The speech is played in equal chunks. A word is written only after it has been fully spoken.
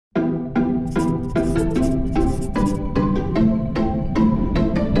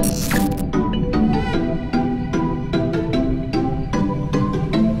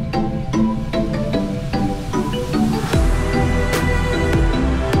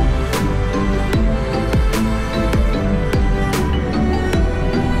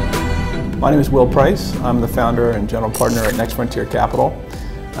My name is Will Price. I'm the founder and general partner at Next Frontier Capital.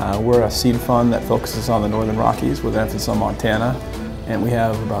 We're a seed fund that focuses on the Northern Rockies with an emphasis on Montana. And we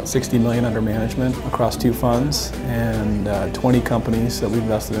have about 60 million under management across 2 funds and 20 companies that we've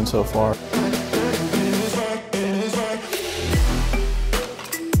invested in so far.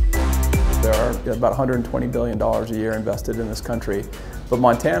 There are about $120 billion a year invested in this country, but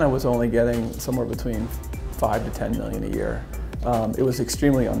Montana was only getting somewhere between 5 to 10 million a year. It was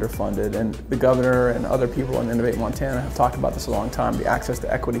extremely underfunded, and the governor and other people in Innovate Montana have talked about this a long time, the access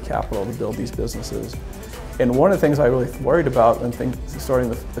to equity capital to build these businesses. And one of the things I really worried about when starting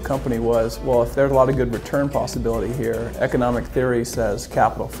the company was, well, if there's a lot of good return possibility here, economic theory says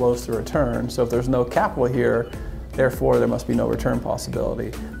capital flows to return, so if there's no capital here, therefore there must be no return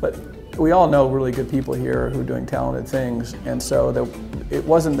possibility. But we all know really good people here who are doing talented things, and so it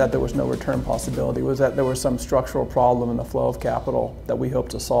wasn't that there was no return possibility, it was that there was some structural problem in the flow of capital that we hope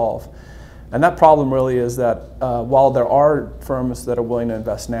to solve. And that problem really is that while there are firms that are willing to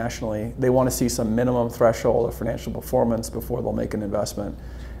invest nationally, they want to see some minimum threshold of financial performance before they'll make an investment.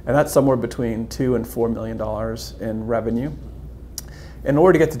 And that's somewhere between $2 and $4 million in revenue. In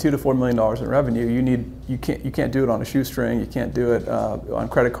order to get to $2 to $4 million in revenue, you can't do it on a shoestring, you can't do it on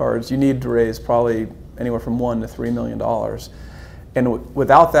credit cards. You need to raise probably anywhere from $1 to $3 million. And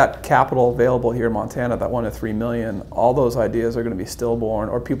without that capital available here in Montana, that $1 to $3 million, all those ideas are going to be stillborn,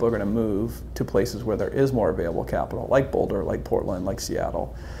 or people are going to move to places where there is more available capital, like Boulder, like Portland, like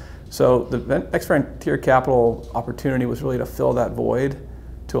Seattle. So the Next Frontier Capital opportunity was really to fill that void,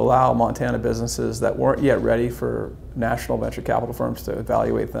 to allow Montana businesses that weren't yet ready for national venture capital firms to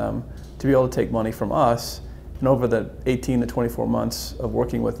evaluate them, to be able to take money from us, and over the 18 to 24 months of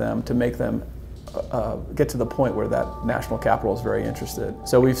working with them, to make them get to the point where that national capital is very interested.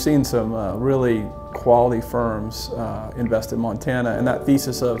 So we've seen some really quality firms invest in Montana, and that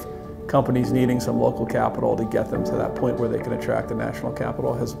thesis of companies needing some local capital to get them to that point where they can attract the national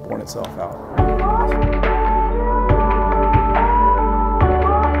capital has borne itself out.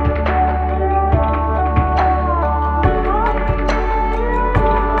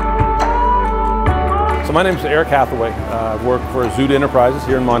 So my name is Eric Hathaway. I work for ZOOT Enterprises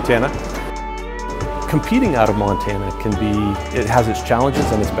here in Montana. Competing out of Montana it has its challenges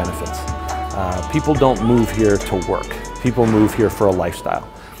and its benefits. People don't move here to work. People move here for a lifestyle.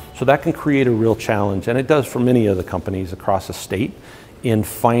 So that can create a real challenge, and it does for many of the companies across the state, in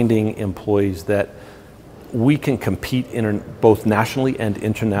finding employees that we can compete both nationally and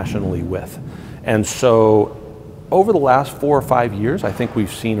internationally with. And so over the last 4 or 5 years, I think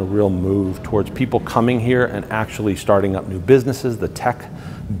we've seen a real move towards people coming here and actually starting up new businesses. The tech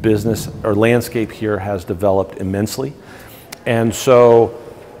business or landscape here has developed immensely. And so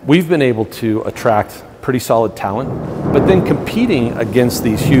we've been able to attract pretty solid talent, but then competing against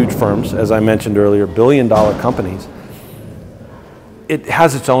these huge firms, as I mentioned earlier, billion-dollar companies, it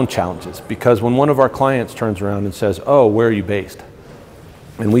has its own challenges, because when one of our clients turns around and says, oh, where are you based?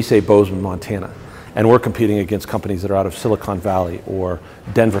 And we say Bozeman, Montana. And we're competing against companies that are out of Silicon Valley or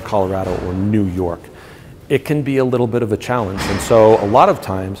Denver, Colorado, or New York. It can be a little bit of a challenge. And so a lot of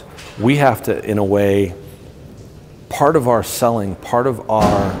times we have to, in a way, part of our selling, part of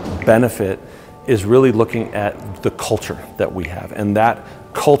our benefit is really looking at the culture that we have. And that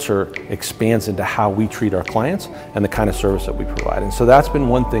culture expands into how we treat our clients and the kind of service that we provide. And so that's been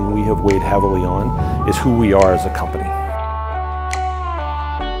one thing we have weighed heavily on, is who we are as a company.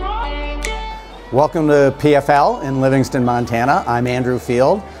 Welcome to PFL in Livingston, Montana. I'm Andrew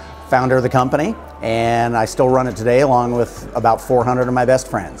Field, founder of the company, and I still run it today along with about 400 of my best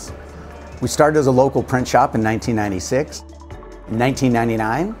friends. We started as a local print shop in 1996. In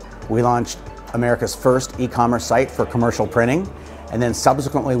 1999, we launched America's first e-commerce site for commercial printing, and then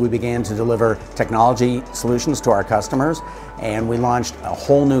subsequently we began to deliver technology solutions to our customers, and we launched a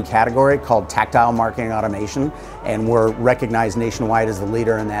whole new category called tactile marketing automation, and we're recognized nationwide as the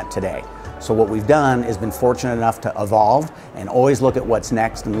leader in that today. So what we've done is been fortunate enough to evolve and always look at what's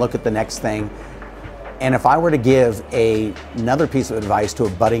next and look at the next thing. And if I were to give another piece of advice to a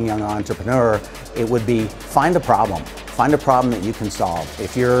budding young entrepreneur, it would be find a problem. Find a problem that you can solve.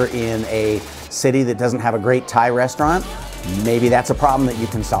 If you're in a city that doesn't have a great Thai restaurant, maybe that's a problem that you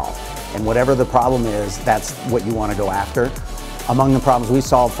can solve. And whatever the problem is, that's what you want to go after. Among the problems we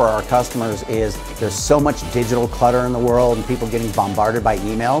solve for our customers is there's so much digital clutter in the world and people getting bombarded by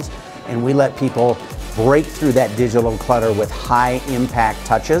emails. And we let people break through that digital clutter with high impact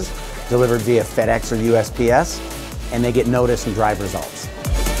touches delivered via FedEx or USPS, and they get noticed and drive results.